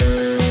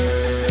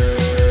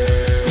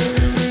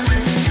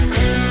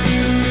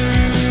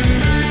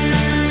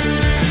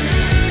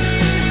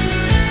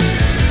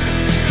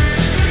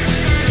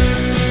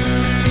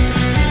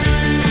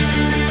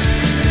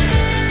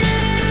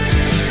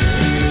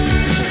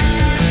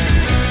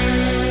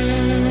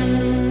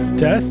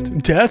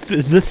Test,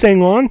 is this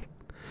thing on?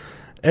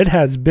 It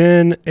has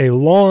been a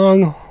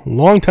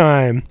long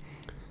time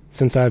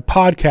since I've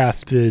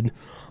podcasted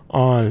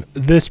on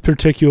this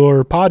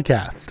particular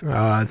podcast.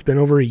 It's been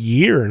over a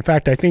year. In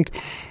fact, I think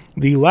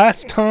the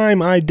last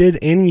time I did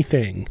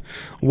anything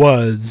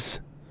was,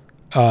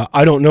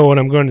 I don't know what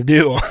I'm going to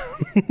do.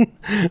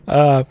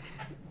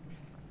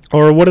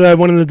 Or what did I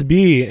want it to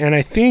be? And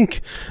I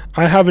think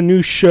I have a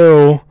new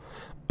show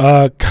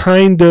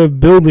kind of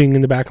building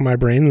in the back of my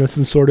brain. This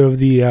is sort of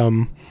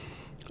the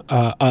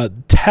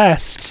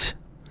test,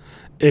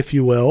 if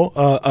you will,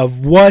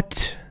 of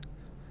what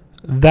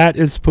that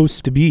is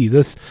supposed to be.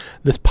 This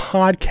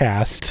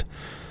podcast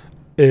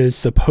is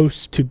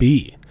supposed to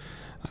be.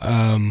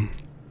 I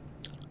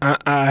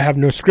have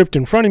no script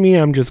in front of me.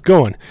 I'm just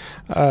going.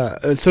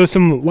 So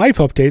some life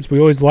updates. We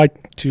always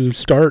like to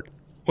start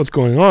what's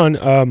going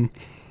on.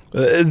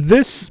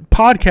 This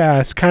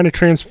podcast kind of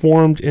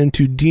transformed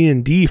into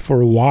D&D for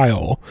a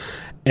while,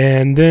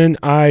 and then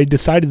I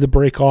decided to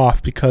break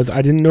off because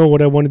I didn't know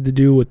what I wanted to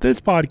do with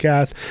this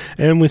podcast,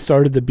 and we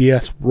started the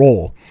BS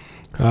roll.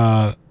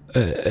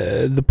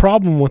 The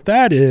problem with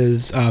that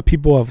is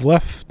people have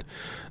left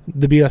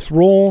the BS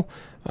roll.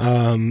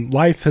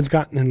 Life has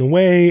gotten in the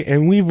way,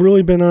 and we've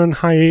really been on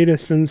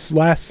hiatus since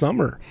last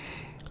summer.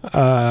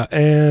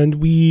 And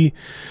we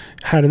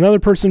had another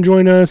person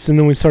join us, and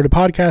then we started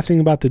podcasting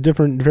about the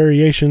different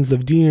variations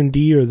of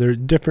D&D or their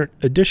different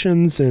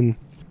editions, and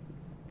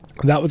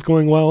that was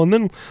going well. And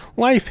then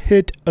life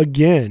hit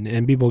again,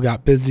 and people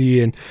got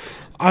busy, and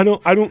I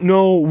don't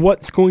know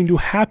what's going to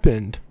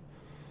happen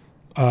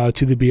to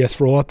the BS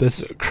roll at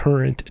this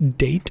current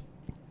date.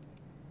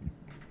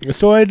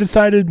 So I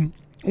decided,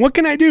 what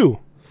can I do?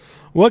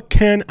 What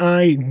can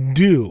I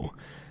do?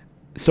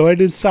 So I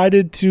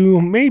decided to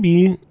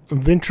maybe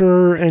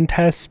venture and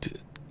test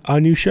a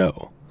new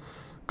show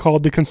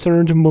called The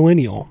Concerned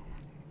Millennial.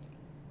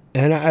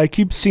 And I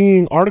keep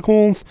seeing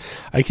articles,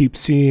 I keep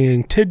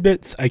seeing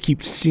tidbits, I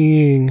keep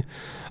seeing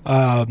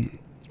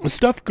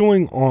stuff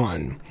going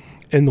on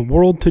in the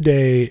world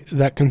today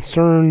that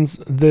concerns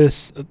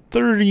this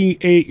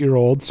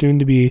 38-year-old, soon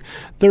to be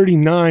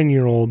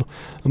 39-year-old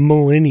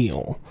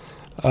millennial.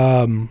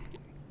 And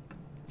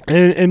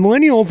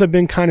millennials have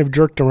been kind of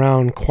jerked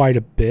around quite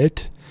a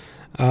bit.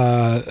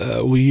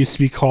 We used to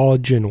be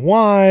called Gen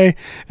Y,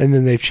 and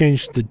then they've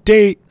changed the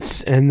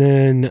dates, and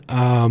then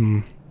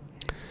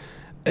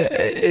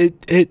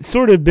it's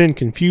sort of been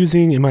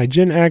confusing. Am I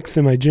Gen X?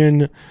 Am I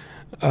Gen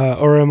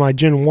or am I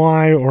Gen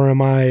Y? Or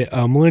am I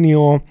a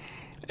millennial?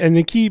 And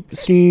they keep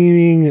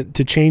seeming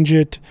to change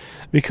it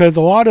because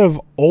a lot of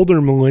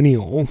older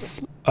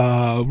millennials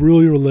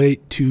really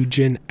relate to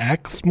Gen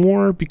X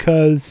more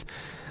because,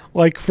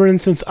 like, for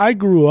instance, I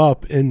grew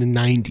up in the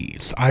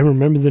 90s. I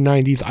remember the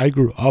 90s. I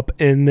grew up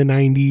in the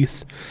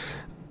 90s.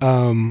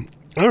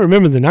 I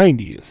remember the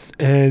 90s.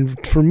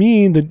 And for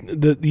me,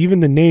 the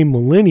even the name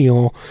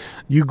millennial,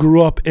 you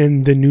grew up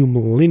in the new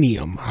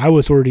millennium. I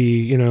was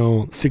already,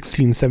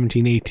 16,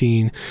 17,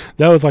 18.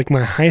 That was like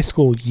my high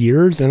school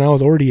years, and I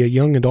was already a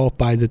young adult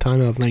by the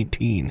time I was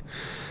 19.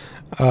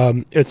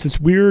 It's this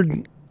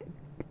weird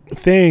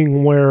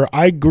thing where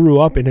I grew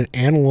up in an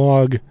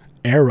analog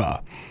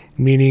era,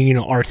 meaning,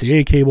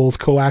 RCA cables,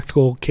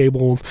 coaxial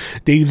cables,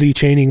 daisy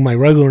chaining my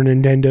regular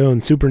Nintendo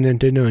and Super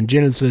Nintendo and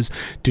Genesis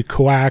to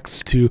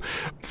coax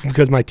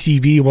because my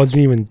TV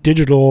wasn't even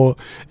digital.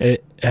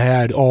 It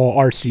had all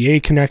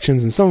RCA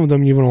connections, and some of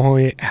them even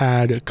only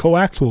had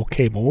coaxial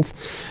cables.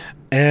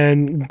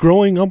 And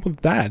growing up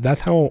with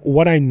that's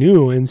what I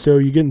knew. And so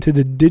you get into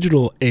the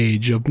digital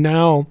age of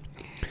now.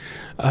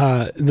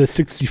 The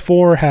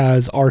 64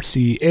 has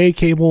RCA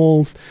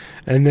cables,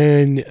 and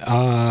then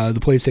the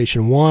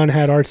PlayStation 1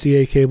 had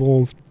RCA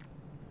cables,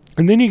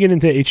 and then you get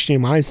into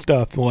HDMI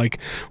stuff like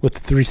with the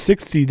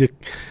 360.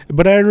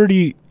 But I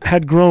already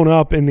had grown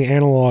up in the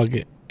analog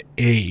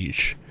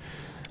age,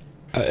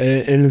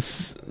 and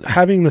it's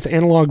having this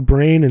analog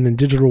brain in the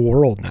digital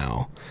world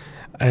now.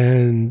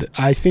 And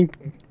I think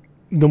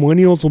the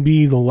millennials will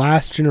be the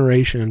last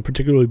generation,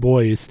 particularly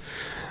boys,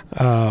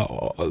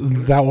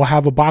 that will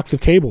have a box of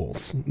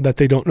cables that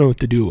they don't know what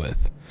to do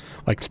with,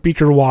 like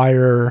speaker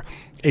wire,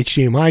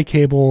 HDMI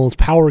cables,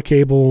 power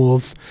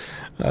cables,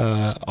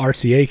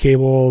 RCA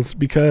cables,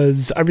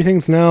 because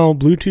everything's now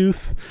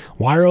Bluetooth,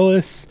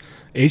 wireless,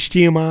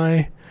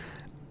 HDMI,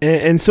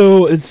 and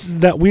so it's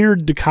that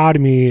weird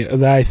dichotomy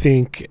that I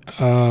think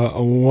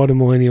what a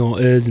millennial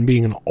is and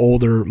being an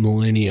older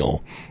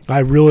millennial. I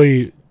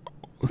really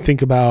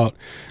think about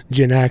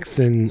Gen X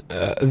and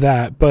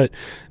that, but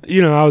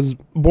I was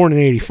born in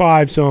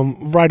 85, so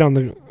I'm right on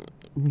the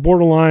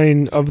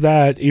borderline of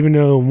that, even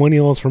though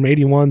millennials from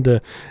 81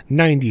 to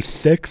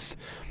 96,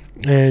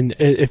 and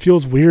it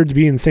feels weird to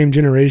be in the same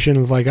generation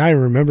as, like, I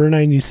remember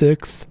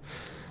 96.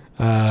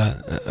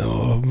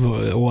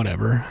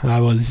 Whatever,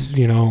 I was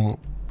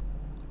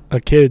a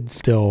kid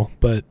still,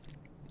 but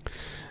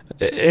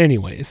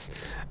anyways.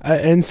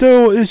 And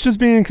so it's just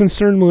being a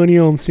concerned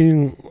millennial and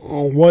seeing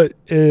what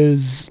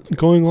is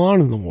going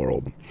on in the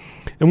world.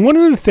 And one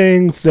of the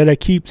things that I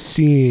keep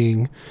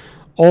seeing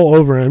all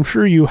over. I'm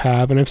sure you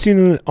have, and I've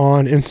seen it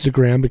on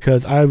Instagram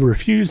because I've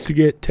refused to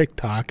get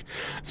TikTok.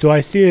 So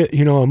I see it,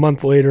 a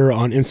month later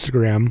on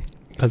Instagram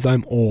because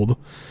I'm old.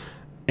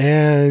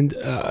 And,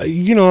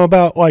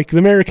 about like the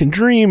American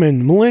dream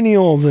and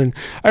millennials and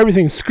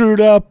everything's screwed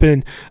up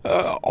and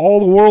all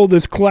the world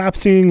is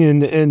collapsing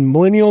and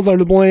millennials are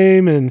to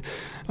blame and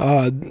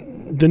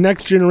the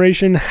next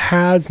generation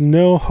has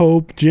no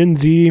hope. Gen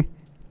Z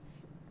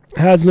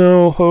has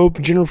no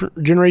hope.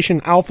 Generation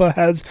Alpha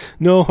has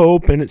no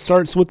hope, and it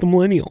starts with the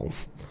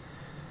millennials.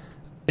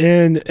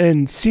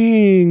 And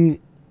seeing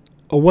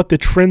what the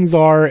trends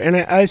are, and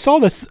I saw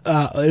this,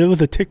 it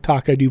was a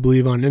TikTok, I do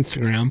believe, on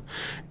Instagram,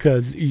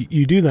 because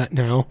you do that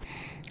now,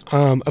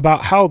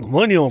 about how the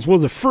millennials were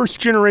the first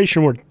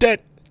generation where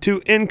debt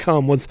to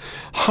income was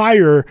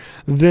higher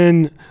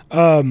than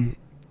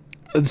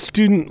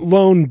student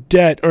loan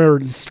debt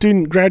or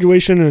student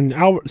graduation and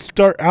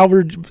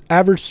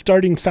average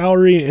starting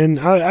salary. And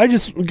I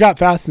just got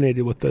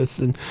fascinated with this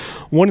and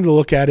wanted to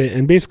look at it,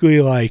 and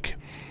basically like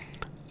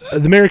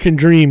the American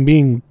dream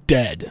being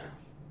dead.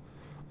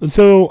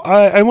 So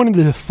I wanted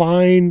to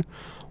define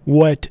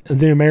what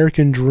the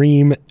American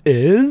dream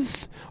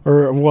is,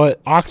 or what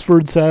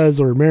Oxford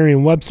says or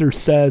Merriam-Webster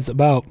says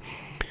about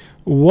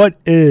what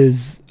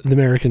is the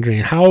American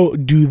dream. How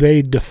do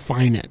they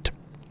define it?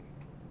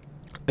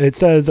 It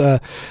says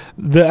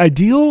the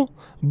ideal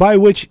by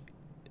which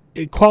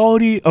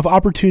equality of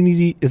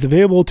opportunity is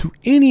available to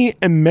any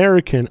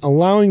American,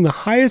 allowing the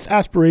highest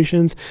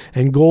aspirations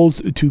and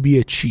goals to be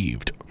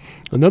achieved.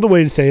 Another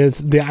way to say is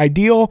the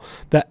ideal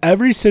that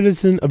every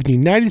citizen of the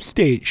United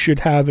States should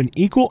have an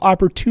equal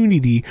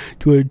opportunity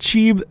to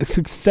achieve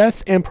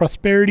success and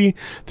prosperity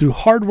through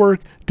hard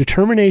work,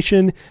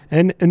 determination,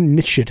 and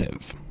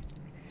initiative.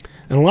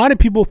 And a lot of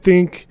people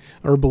think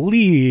or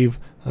believe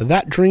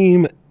that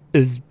dream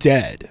is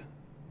dead.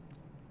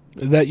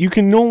 That you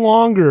can no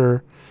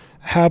longer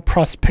have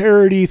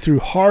prosperity through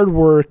hard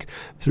work,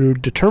 through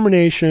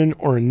determination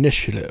or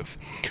initiative,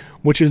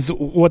 which is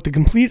what the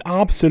complete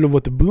opposite of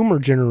what the boomer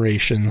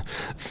generation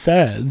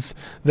says,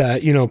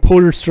 that,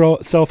 pull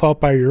yourself out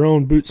by your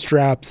own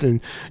bootstraps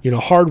and,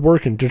 hard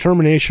work and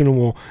determination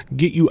will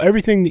get you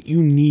everything that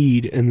you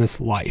need in this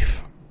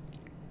life.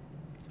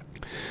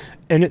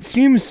 And it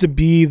seems to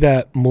be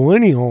that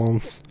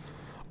millennials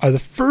are the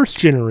first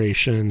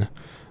generation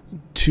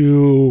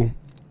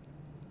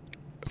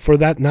for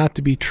that not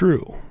to be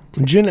true.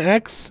 Gen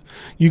X,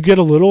 you get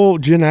a little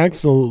Gen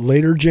X, the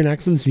later Gen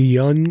X's, the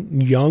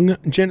young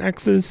Gen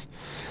X's.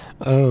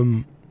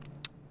 But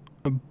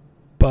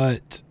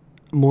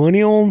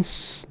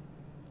millennials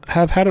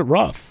have had it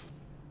rough.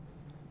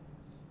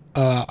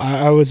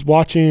 I was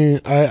watching,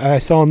 I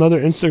saw another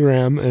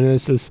Instagram, and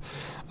it's this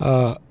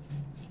a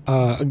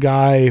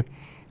guy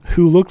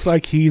who looks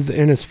like he's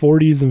in his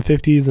 40s and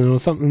 50s, and it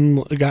was something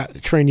got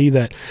trendy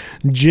that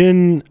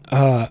Gen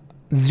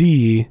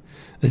Z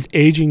is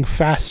aging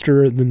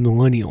faster than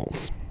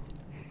millennials.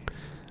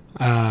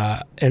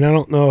 And I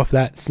don't know if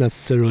that's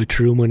necessarily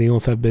true.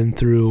 Millennials have been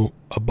through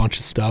a bunch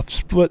of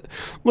stuff, but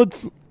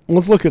let's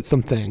look at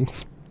some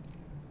things.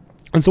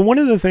 And so one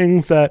of the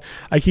things that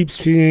I keep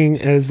seeing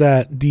is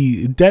that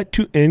the debt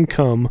to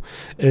income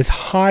is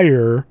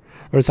higher,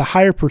 or it's a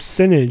higher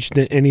percentage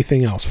than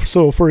anything else.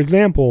 So for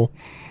example,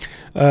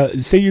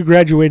 say you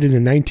graduated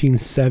in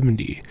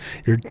 1970.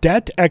 Your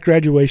debt at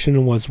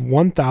graduation was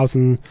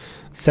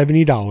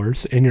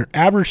 $1,070, and your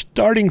average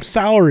starting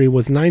salary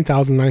was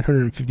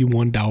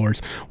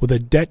 $9,951, with a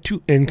debt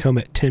to income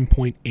at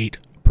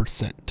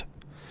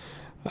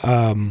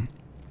 10.8%.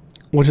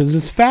 Which is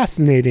just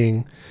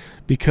fascinating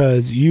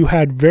because you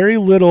had very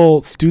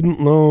little student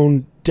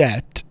loan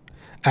debt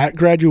at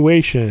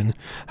graduation.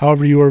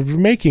 However, you were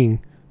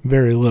making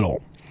very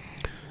little.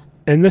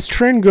 And this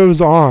trend goes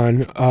on,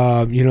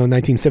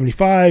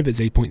 1975 is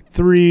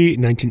 8.3,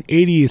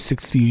 1980 is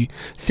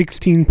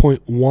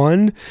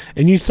 16.1,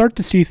 and you start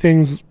to see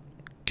things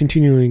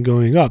continuing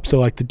going up. So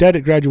like the debt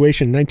at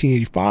graduation in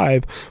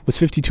 1985 was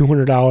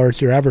 $5,200,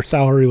 your average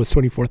salary was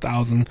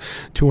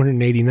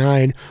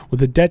 $24,289,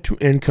 with a debt to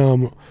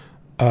income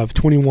of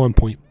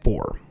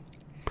 21.4.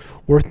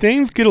 Where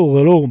things get a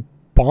little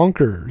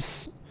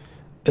bonkers,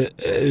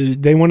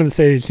 they wanted to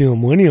say it's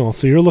millennial,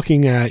 so you're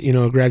looking at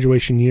a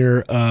graduation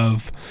year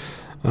of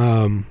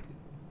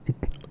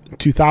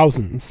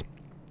 2000s,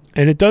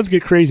 and it does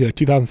get crazy, like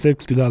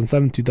 2006,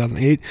 2007,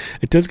 2008.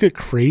 It does get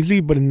crazy,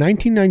 but in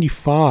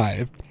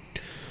 1995,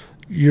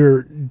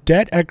 your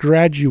debt at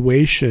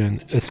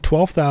graduation is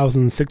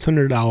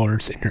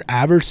 $12,600, and your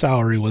average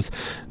salary was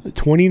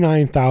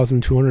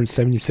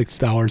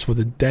 $29,276, with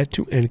a debt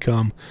to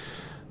income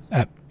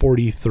at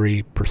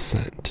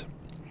 43%.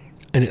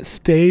 And it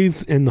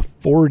stays in the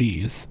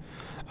 40s.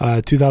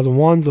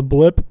 2001's a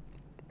blip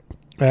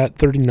at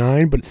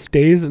 39, but it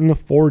stays in the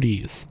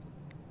 40s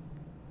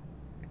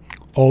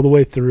all the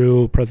way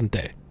through present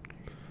day.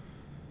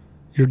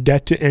 Your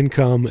debt to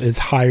income is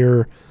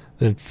higher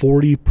than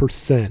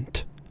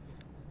 40%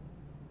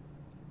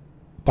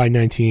 by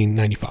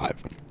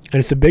 1995. And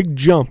it's a big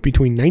jump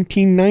between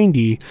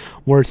 1990,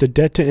 where it's a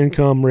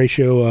debt-to-income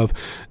ratio of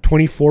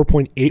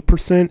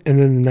 24.8%, and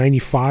then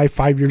 95,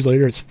 5 years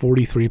later, it's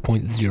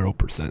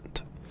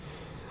 43.0%.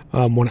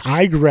 When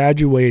I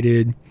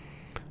graduated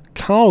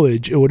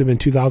college, it would have been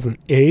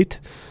 2008.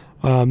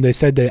 They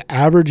said the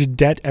average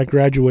debt at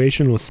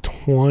graduation was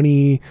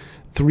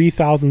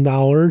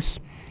 $23,000.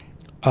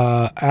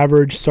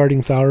 Average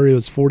starting salary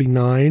was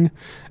 $49,000,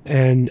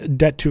 and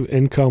debt to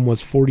income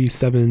was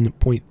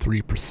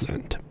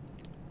 47.3%.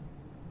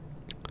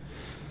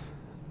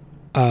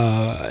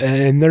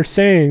 And they're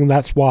saying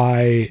that's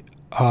why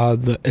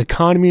the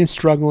economy is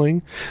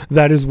struggling.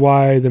 That is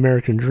why the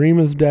American dream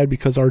is dead,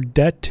 because our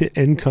debt to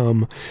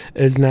income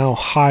is now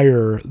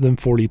higher than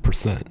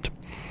 40%.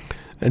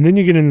 And then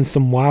you get into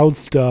some wild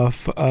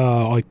stuff,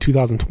 like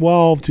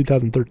 2012,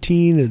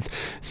 2013 is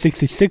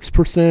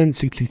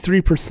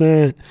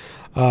 66%,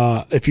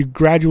 63%. If you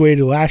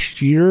graduated last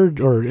year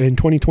or in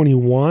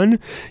 2021,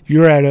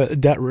 you're at a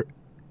debt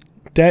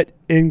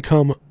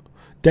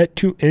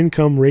to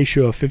income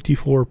ratio of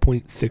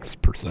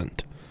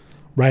 54.6%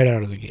 right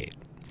out of the gate.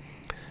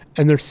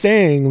 And they're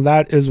saying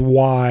that is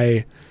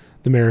why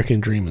the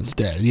American dream is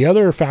dead. The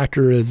other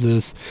factor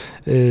is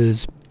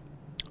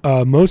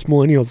most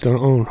millennials don't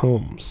own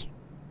homes.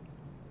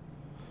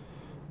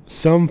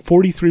 Some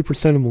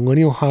 43% of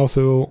millennial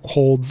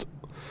households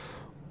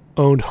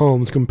owned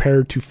homes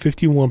compared to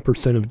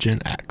 51% of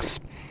Gen X.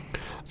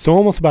 So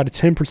almost about a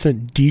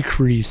 10%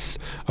 decrease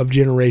of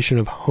generation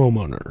of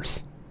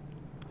homeowners.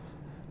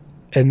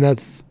 And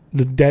that's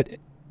the debt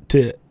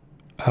to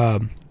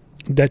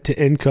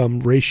income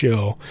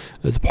ratio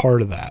is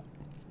part of that.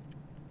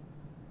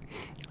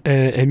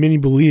 And many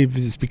believe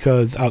it's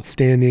because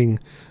outstanding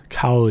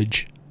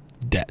college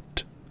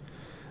debt.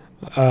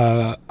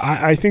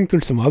 I think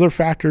there's some other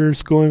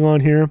factors going on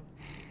here.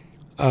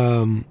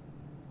 A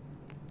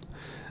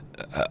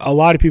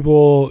lot of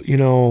people,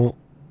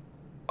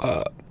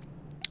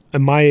 at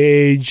my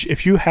age,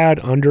 if you had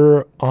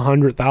under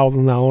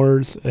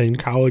 $100,000 in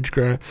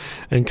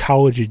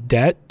college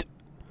debt,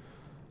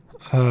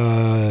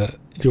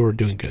 you were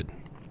doing good.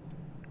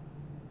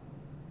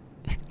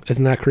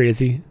 Isn't that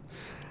crazy?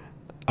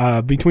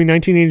 Between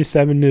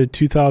 1987 to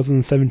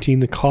 2017,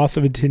 the cost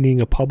of attending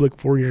a public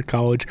four-year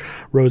college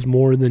rose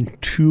more than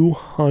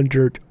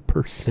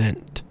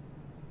 200%.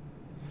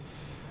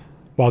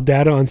 While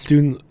data on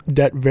student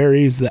debt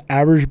varies, the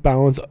average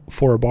balance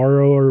for a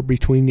borrower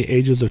between the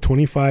ages of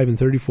 25 and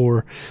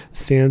 34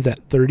 stands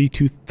at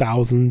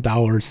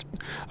 $32,000,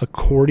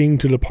 according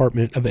to the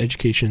Department of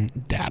Education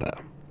data.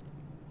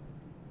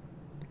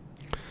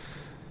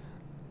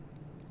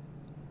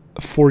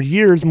 For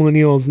years,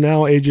 millennials,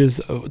 now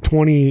ages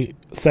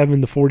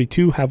 27 to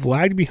 42, have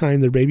lagged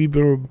behind their baby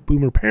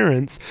boomer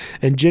parents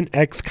and Gen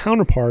X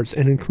counterparts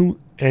in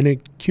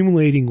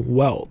accumulating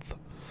wealth.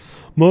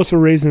 Most were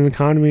raised in the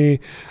economy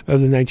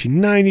of the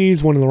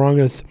 1990s, one of the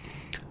longest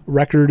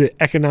record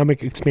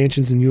economic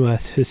expansions in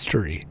U.S.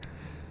 history.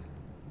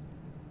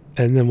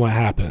 And then what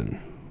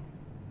happened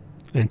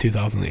in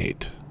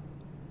 2008?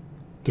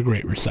 The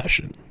Great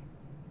Recession.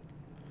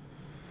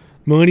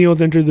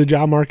 Millennials entered the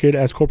job market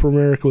as corporate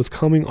America was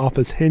coming off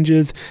its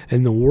hinges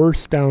in the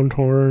worst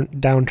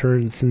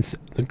downturn since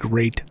the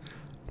Great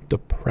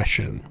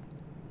Depression.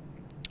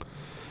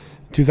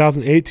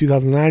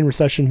 2008-2009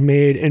 recession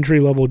made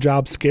entry-level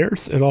jobs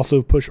scarce. It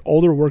also pushed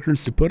older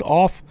workers to put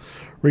off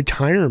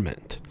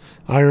retirement.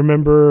 I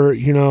remember,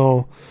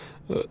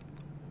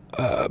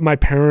 my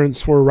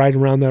parents were right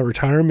around that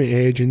retirement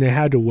age, and they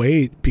had to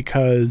wait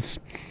because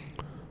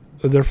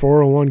their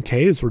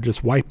 401ks were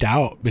just wiped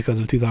out because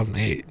of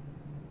 2008.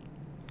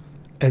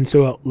 And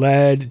so it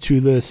led to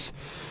this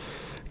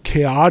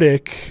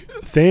chaotic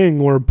thing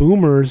where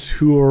boomers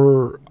who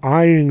are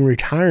eyeing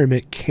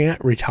retirement can't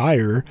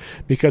retire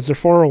because their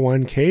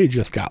 401k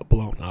just got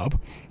blown up.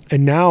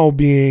 And now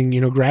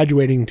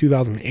graduating in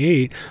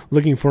 2008,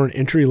 looking for an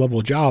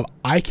entry-level job,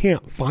 I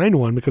can't find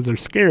one because they're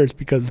scarce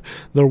because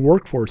their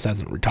workforce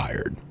hasn't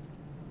retired.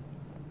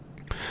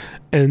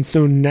 And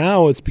so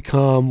now it's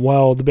become,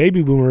 the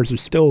baby boomers are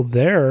still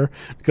there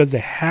because they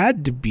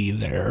had to be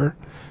there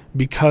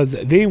because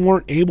they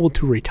weren't able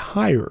to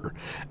retire.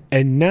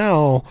 And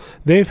now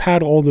they've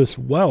had all this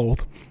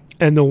wealth,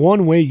 and the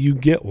one way you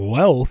get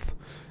wealth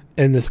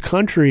in this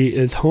country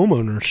is home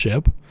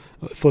ownership,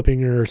 flipping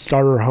your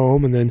starter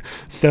home and then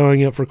selling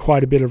it for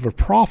quite a bit of a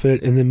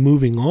profit and then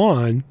moving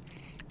on.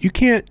 You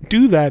can't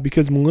do that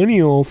because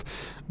millennials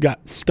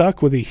got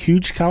stuck with a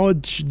huge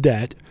college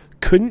debt,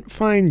 couldn't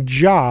find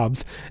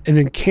jobs, and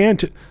then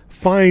can't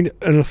find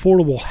an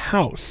affordable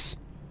house.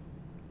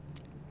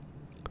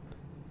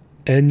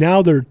 And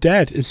now their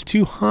debt is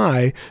too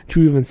high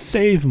to even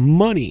save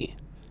money.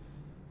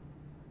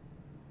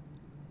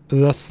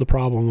 That's the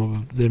problem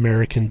of the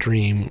American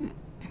dream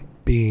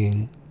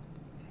being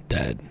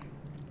dead.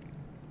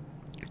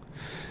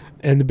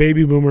 And the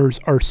baby boomers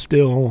are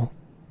still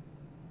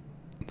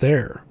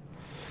there.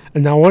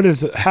 And now what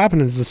has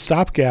happened is the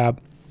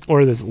stopgap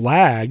or this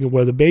lag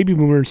where the baby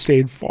boomers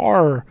stayed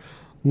far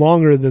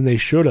longer than they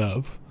should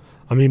have.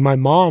 I mean, my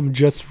mom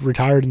just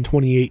retired in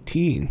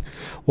 2018.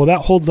 Well,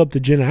 that holds up the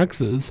Gen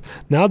X's.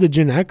 Now the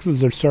Gen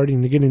X's are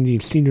starting to get in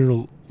these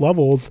senior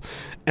levels,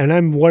 and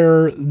I'm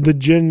where the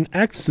Gen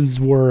X's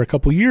were a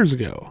couple years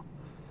ago,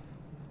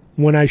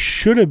 when I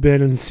should have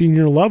been in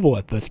senior level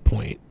at this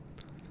point,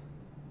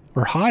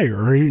 or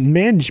higher, or in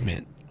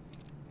management.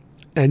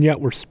 And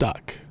yet we're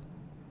stuck.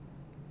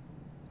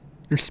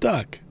 You're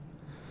stuck.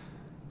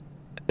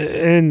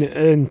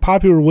 And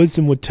popular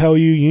wisdom would tell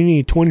you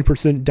need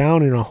 20%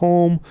 down in a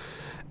home.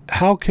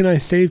 How can I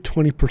save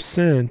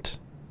 20%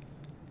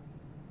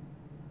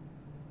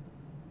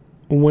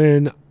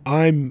 when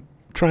I'm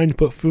trying to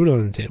put food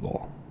on the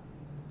table?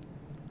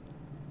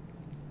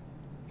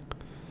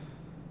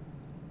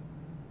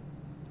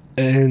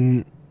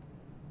 And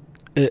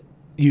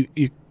you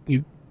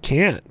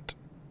can't.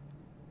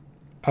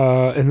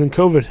 And then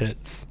COVID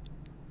hits,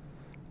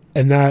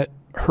 and that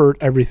hurt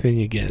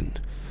everything again.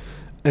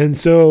 And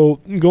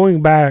so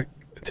going back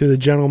to the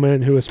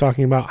gentleman who was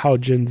talking about how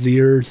Gen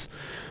Zers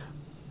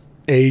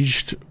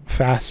aged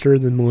faster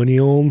than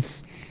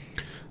millennials,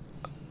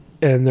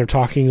 and they're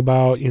talking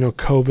about,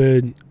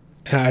 COVID.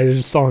 I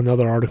just saw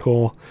another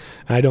article.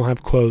 I don't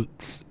have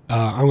quotes.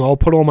 I'll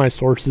put all my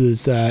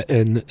sources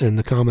in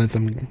the comments.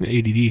 I'm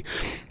ADD.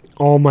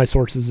 All my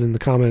sources in the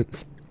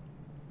comments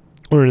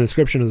or in the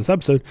description of this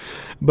episode.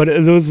 But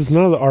there was this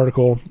another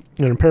article,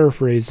 and I'm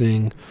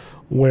paraphrasing,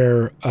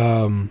 where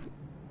Gen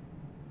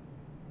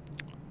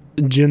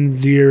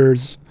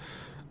Zers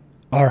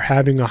are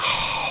having a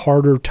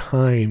harder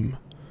time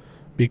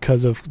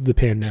because of the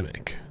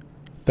pandemic.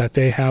 That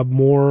they have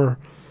more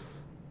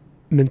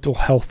mental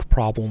health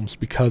problems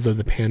because of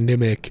the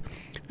pandemic.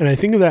 And I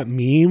think of that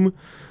meme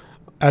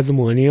as a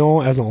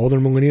millennial, as an older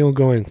millennial,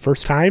 going,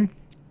 first time,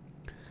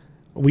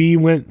 we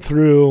went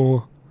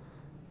through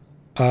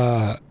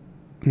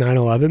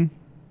 9/11.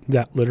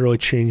 That literally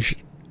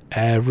changed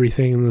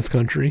everything in this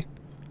country.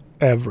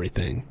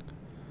 Everything.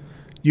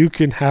 You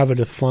can have a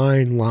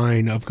defined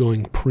line of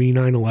going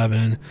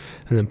pre-9/11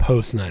 and then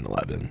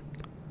post-9/11.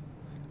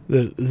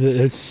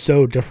 It's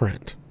so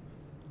different.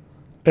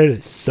 It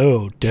is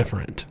so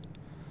different.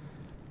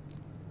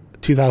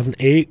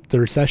 2008, the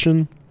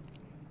recession,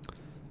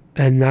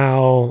 and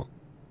now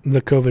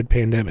the COVID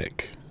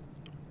pandemic.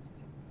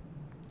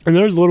 And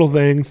there's little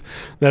things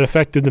that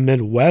affected the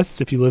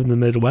Midwest. If you live in the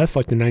Midwest,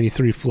 like the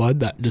 93 flood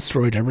that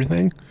destroyed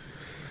everything.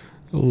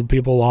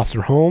 People lost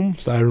their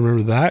homes. I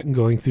remember that and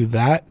going through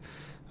that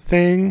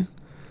thing.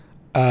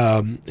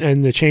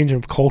 And the change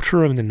of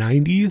culture in the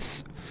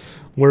 90s,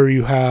 where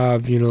you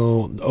have,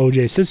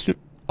 O.J.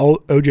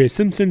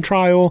 Simpson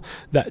trial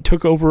that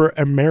took over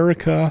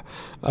America,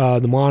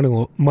 the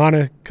Monica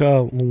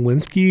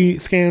Lewinsky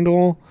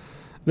scandal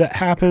that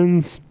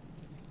happens,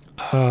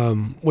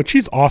 which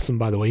she's awesome,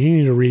 by the way. You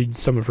need to read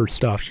some of her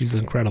stuff. She's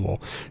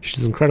incredible.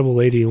 She's an incredible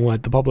lady, and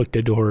what the public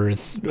did to her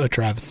is a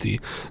travesty.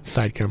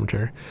 Side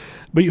commentary.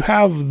 But you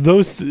have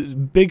those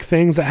big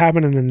things that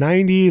happen in the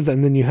 90s,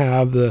 and then you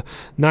have the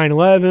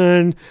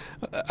 9/11,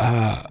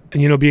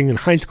 being in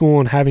high school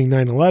and having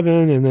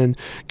 9/11, and then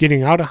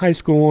getting out of high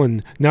school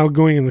and now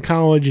going into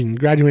college and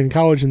graduating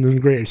college, and then the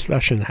Great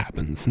Recession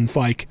happens. And it's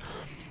like,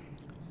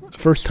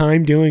 first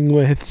time dealing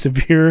with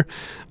severe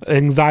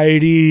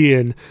anxiety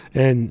and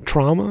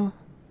trauma,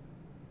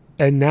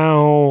 and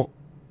now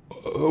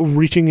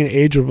reaching an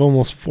age of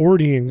almost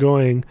 40 and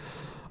going,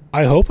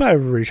 I hope I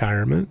have a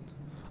retirement.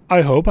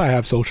 I hope I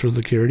have Social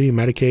Security,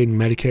 Medicaid, and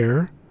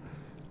Medicare.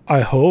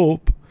 I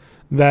hope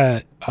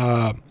that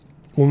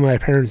when my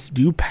parents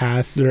do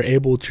pass, they're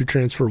able to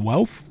transfer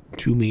wealth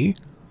to me.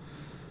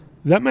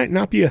 That might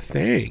not be a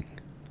thing.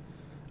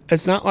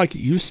 It's not like it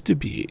used to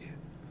be,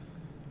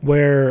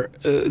 where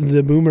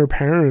the boomer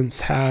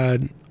parents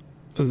had,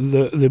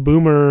 the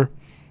boomer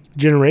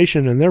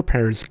generation and their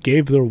parents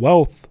gave their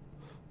wealth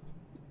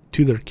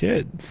to their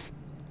kids.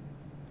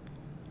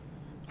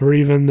 Or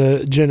even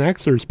the Gen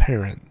Xers'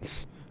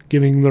 parents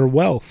giving their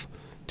wealth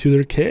to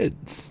their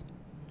kids.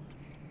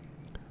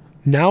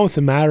 Now it's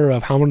a matter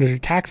of how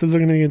much taxes are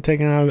going to get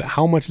taken out of it,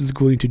 how much is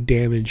going to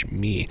damage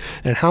me,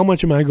 and how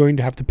much am I going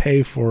to have to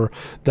pay for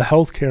the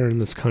healthcare in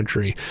this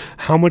country?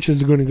 How much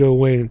is going to go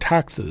away in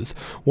taxes?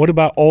 What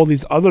about all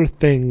these other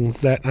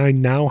things that I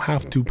now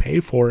have to pay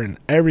for, and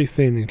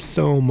everything is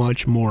so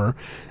much more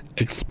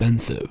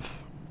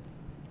expensive?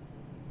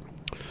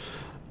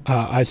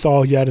 I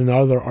saw yet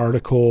another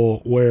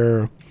article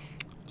where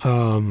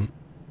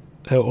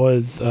it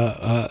was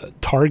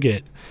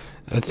Target,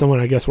 someone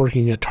I guess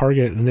working at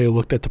Target, and they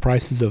looked at the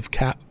prices of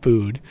cat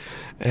food,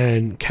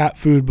 and cat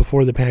food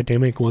before the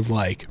pandemic was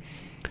like,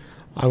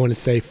 I want to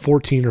say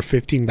 $14 or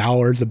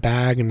 $15 a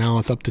bag, and now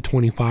it's up to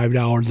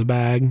 $25 a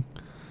bag.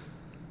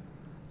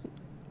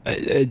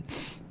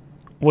 It's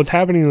what's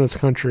happening in this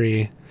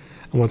country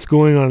and what's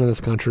going on in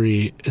this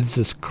country is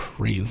just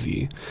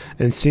crazy.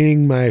 And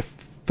seeing my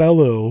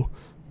fellow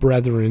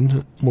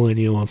brethren,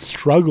 millennials,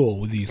 struggle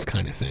with these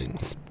kind of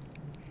things.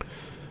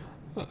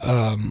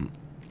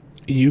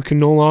 You can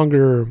no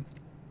longer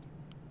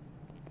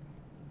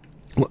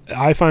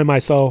I find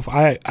myself,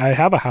 I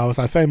have a house,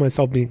 I find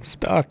myself being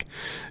stuck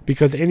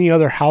because any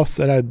other house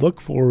that I'd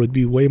look for would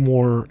be way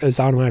more, is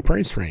out of my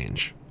price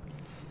range.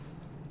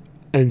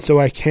 And so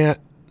I can't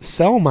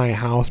sell my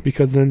house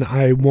because then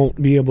I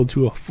won't be able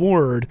to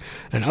afford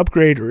an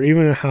upgrade or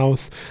even a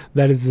house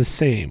that is the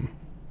same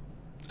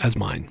as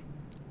mine.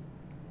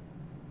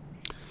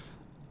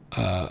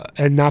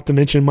 And not to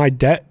mention my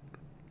debt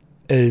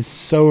is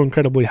so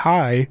incredibly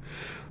high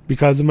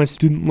because of my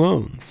student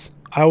loans.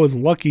 I was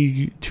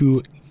lucky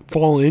to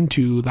fall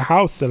into the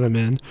house that I'm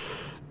in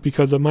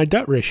because of my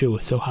debt ratio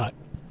was so high.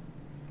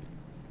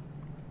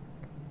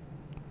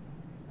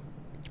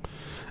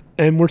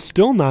 And we're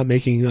still not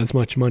making as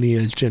much money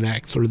as Gen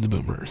X or the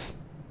boomers.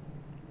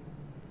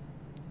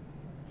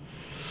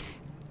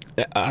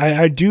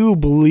 I do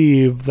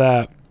believe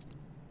that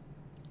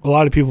a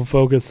lot of people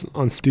focus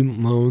on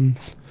student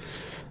loans.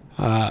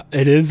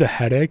 It is a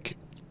headache.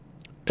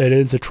 It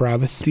is a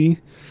travesty.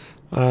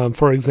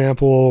 For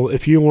example,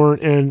 if you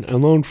weren't in a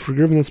loan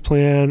forgiveness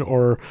plan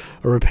or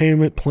a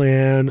repayment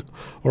plan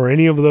or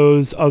any of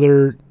those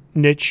other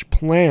niche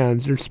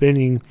plans, you're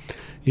spending,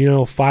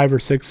 $500 or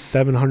 $600,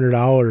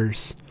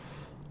 $700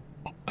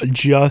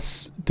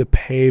 just to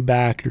pay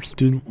back your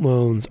student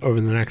loans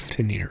over the next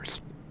 10 years,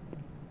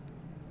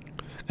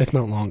 if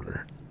not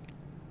longer.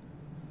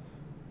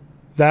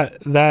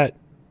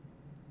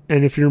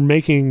 And if you're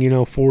making,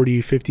 $40,000,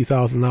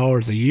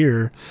 $50,000 a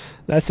year,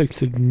 that's a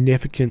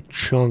significant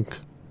chunk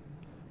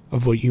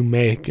of what you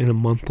make in a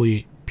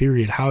monthly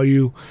period. How are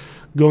you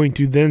going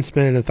to then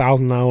spend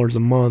 $1,000 a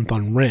month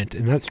on rent?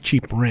 And that's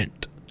cheap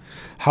rent.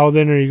 How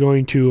then are you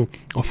going to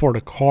afford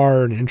a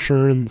car, an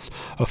insurance,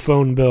 a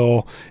phone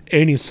bill,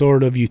 any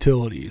sort of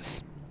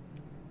utilities?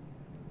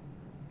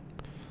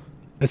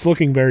 It's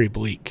looking very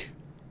bleak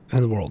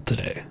in the world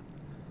today.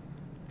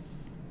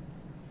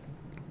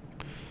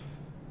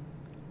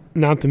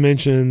 Not to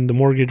mention the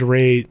mortgage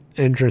rate,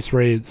 interest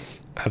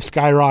rates have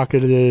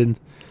skyrocketed.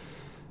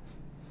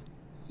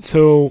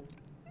 So,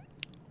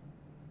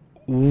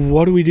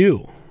 what do we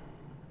do?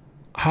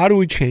 How do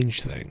we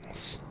change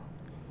things?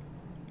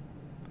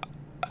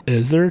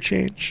 Is there a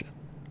change?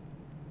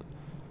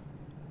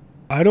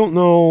 I don't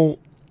know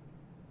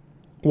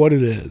what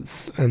it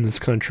is in this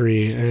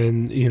country.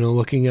 And,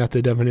 looking at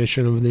the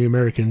definition of the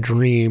American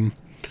dream,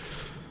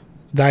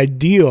 the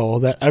ideal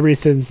that every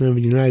citizen of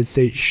the United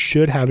States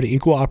should have an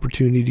equal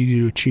opportunity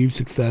to achieve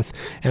success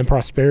and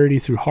prosperity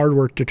through hard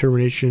work,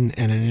 determination,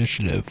 and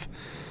initiative.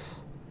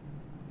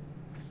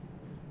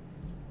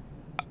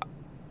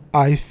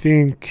 I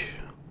think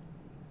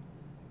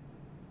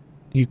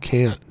you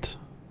can't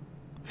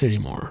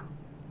anymore.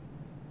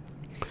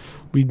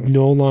 We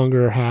no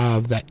longer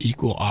have that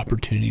equal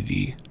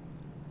opportunity.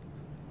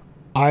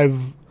 I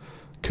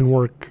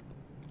work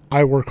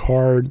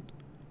hard.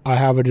 I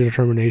have a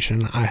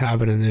determination. I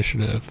have an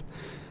initiative.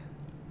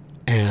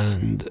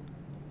 And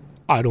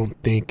I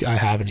don't think I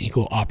have an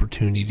equal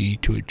opportunity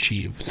to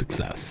achieve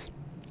success.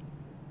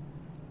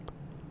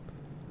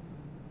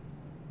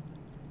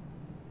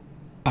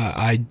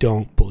 I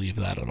don't believe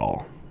that at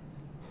all.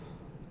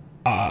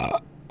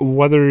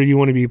 Whether you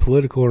want to be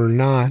political or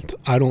not,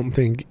 I don't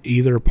think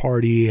either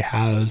party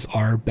has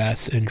our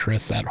best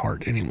interests at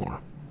heart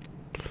anymore.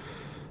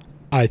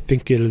 I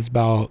think it is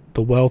about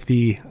the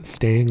wealthy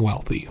staying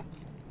wealthy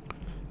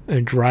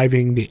and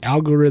driving the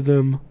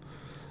algorithm,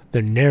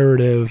 the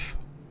narrative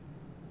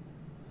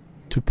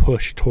to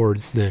push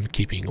towards them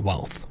keeping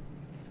wealth.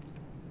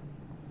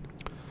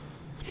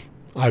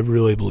 I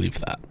really believe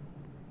that.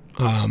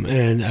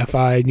 And if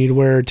I need to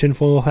wear a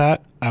tinfoil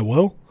hat, I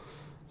will.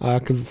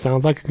 Because it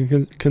sounds like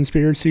a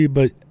conspiracy,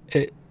 but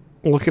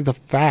look at the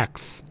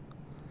facts.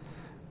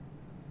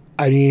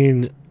 I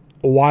mean,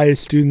 why is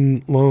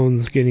student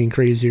loans getting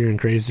crazier and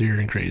crazier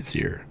and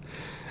crazier?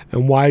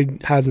 And why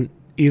hasn't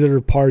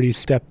either party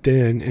stepped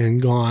in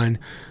and gone,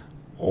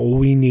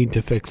 we need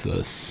to fix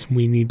this.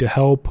 We need to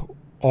help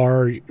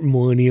our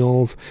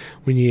millennials.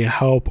 We need to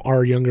help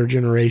our younger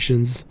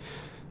generations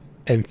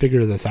and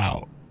figure this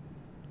out.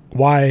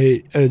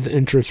 Why is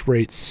interest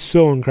rates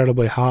so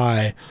incredibly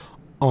high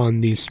on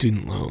these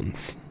student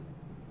loans?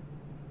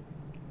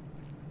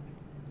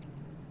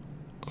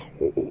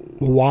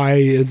 Why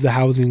is the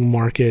housing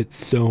market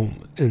so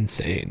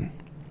insane?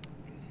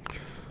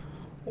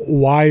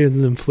 Why is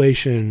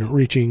inflation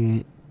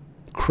reaching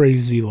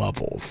crazy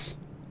levels?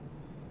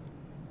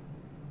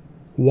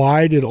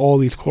 Why did all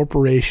these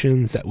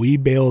corporations that we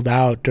bailed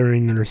out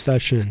during the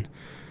recession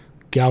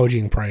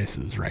gouging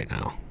prices right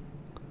now?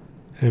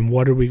 And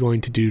what are we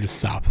going to do to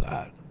stop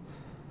that?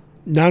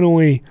 Not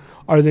only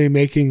are they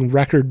making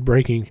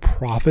record-breaking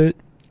profit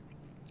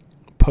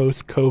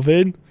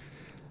post-COVID,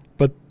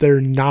 but they're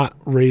not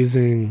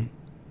raising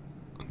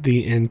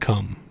the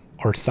income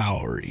or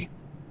salary.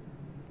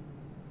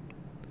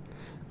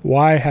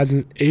 Why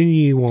hasn't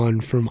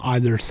anyone from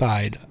either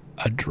side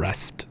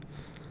addressed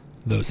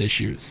those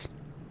issues?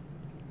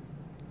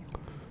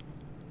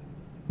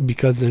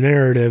 Because the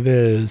narrative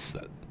is,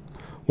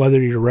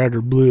 whether you're red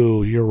or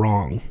blue, you're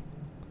wrong.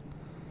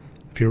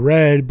 If you're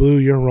red, blue,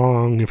 you're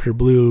wrong. If you're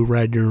blue,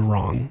 red, you're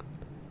wrong.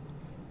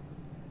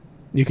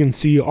 You can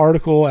see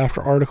article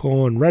after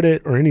article on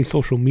Reddit or any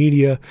social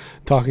media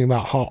talking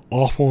about how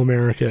awful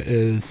America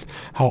is,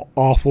 how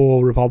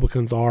awful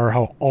Republicans are,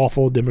 how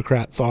awful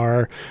Democrats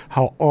are,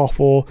 how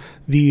awful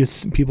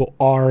these people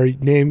are,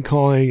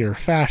 name-calling, you're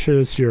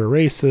fascist, you're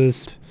a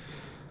racist,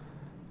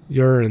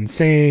 you're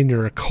insane,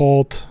 you're a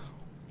cult.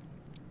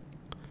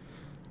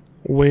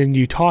 When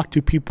you talk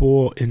to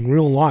people in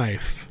real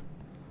life,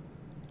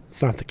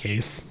 it's not the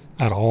case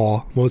at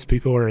all. Most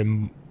people are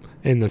in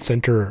the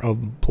center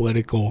of the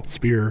political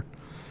sphere.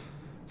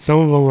 Some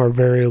of them are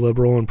very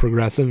liberal and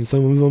progressive, and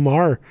some of them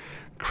are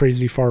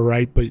crazy far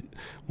right. But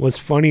what's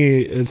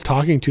funny is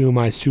talking to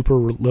my super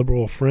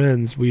liberal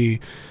friends, we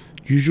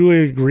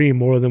usually agree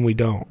more than we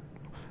don't.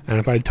 And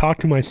if I talk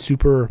to my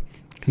super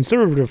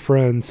conservative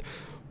friends,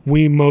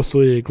 we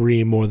mostly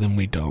agree more than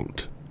we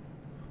don't.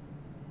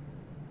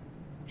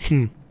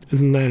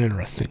 Isn't that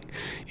interesting?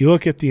 You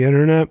look at the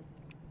internet,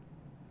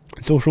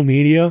 social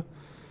media,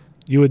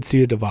 you would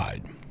see a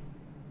divide.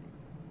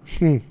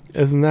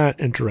 Isn't that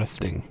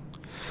interesting?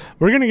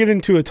 We're going to get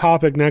into a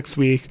topic next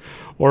week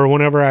or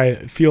whenever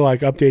I feel like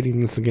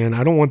updating this again.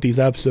 I don't want these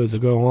episodes to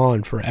go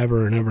on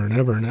forever and ever and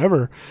ever and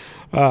ever.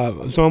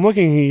 So I'm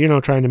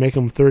looking, trying to make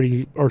them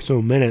 30 or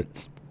so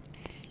minutes.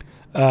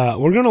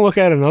 We're going to look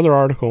at another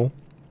article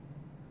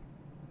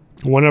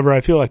whenever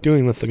I feel like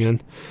doing this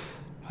again,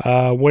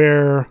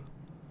 where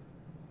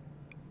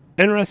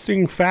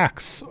interesting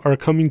facts are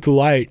coming to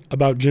light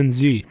about Gen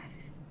Z.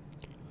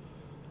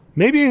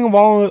 Maybe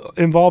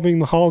involving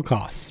the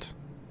Holocaust.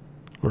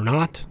 Or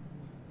not.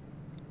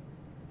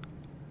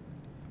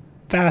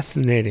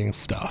 Fascinating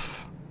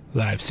stuff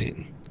that I've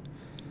seen.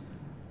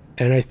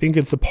 And I think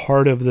it's a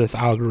part of this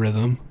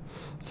algorithm.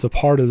 It's a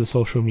part of the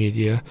social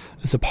media.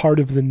 It's a part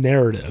of the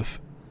narrative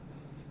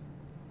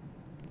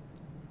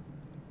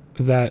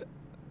that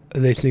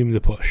they seem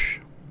to push.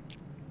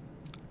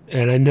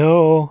 And I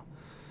know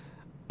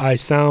I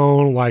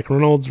sound like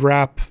Reynolds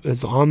Wrap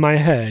is on my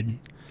head.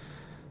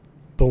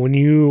 But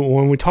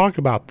when we talk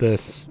about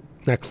this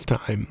next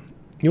time,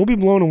 you'll be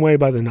blown away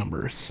by the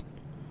numbers.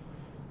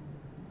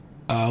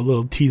 A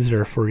little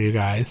teaser for you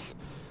guys.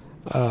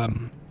 I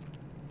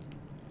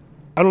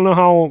don't know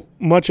how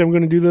much I'm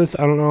going to do this.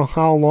 I don't know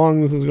how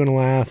long this is going to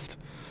last.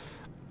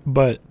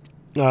 But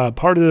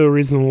part of the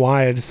reason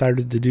why I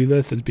decided to do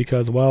this is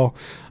because,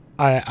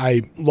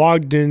 I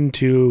logged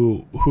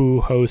into who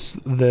hosts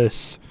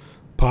this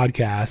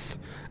podcast,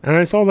 and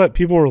I saw that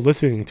people were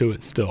listening to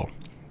it still.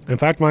 In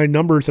fact, my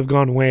numbers have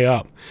gone way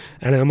up.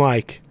 And I'm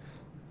like,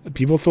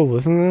 people still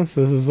listen to this?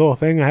 This is still a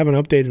thing? I haven't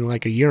updated in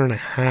like a year and a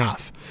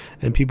half.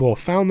 And people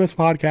have found this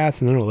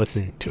podcast and they're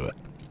listening to it.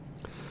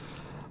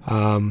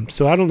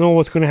 So I don't know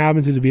what's going to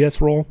happen to the BS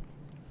roll.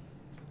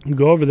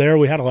 Go over there.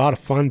 We had a lot of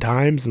fun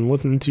times and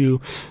listen to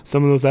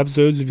some of those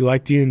episodes if you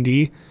like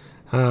D&D.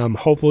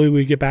 Hopefully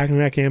we get back in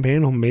that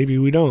campaign. Or maybe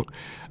we don't.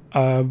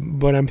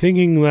 But I'm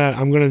thinking that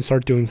I'm going to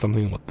start doing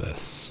something with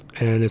this.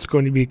 And it's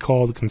going to be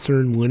called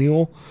Concerned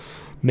Millennial.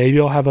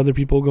 Maybe I'll have other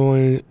people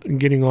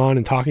getting on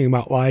and talking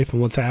about life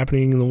and what's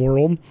happening in the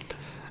world.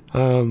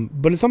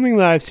 But it's something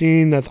that I've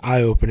seen that's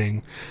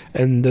eye-opening.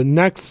 And the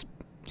next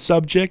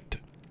subject,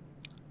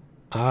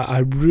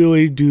 I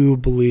really do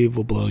believe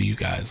will blow you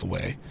guys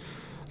away.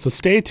 So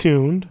stay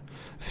tuned.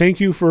 Thank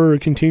you for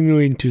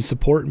continuing to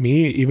support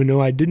me, even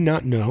though I did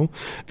not know.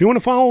 If you want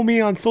to follow me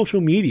on social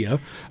media,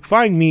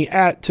 find me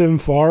at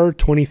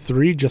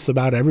TimFar23, just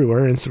about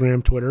everywhere,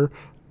 Instagram, Twitter,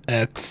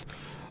 X.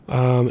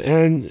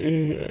 And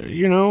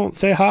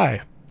say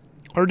hi.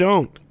 Or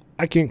don't.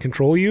 I can't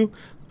control you.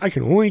 I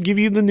can only give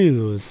you the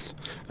news.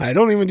 I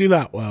don't even do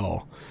that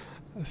well.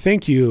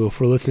 Thank you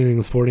for listening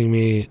and supporting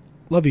me.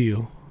 Love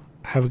you.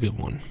 Have a good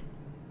one.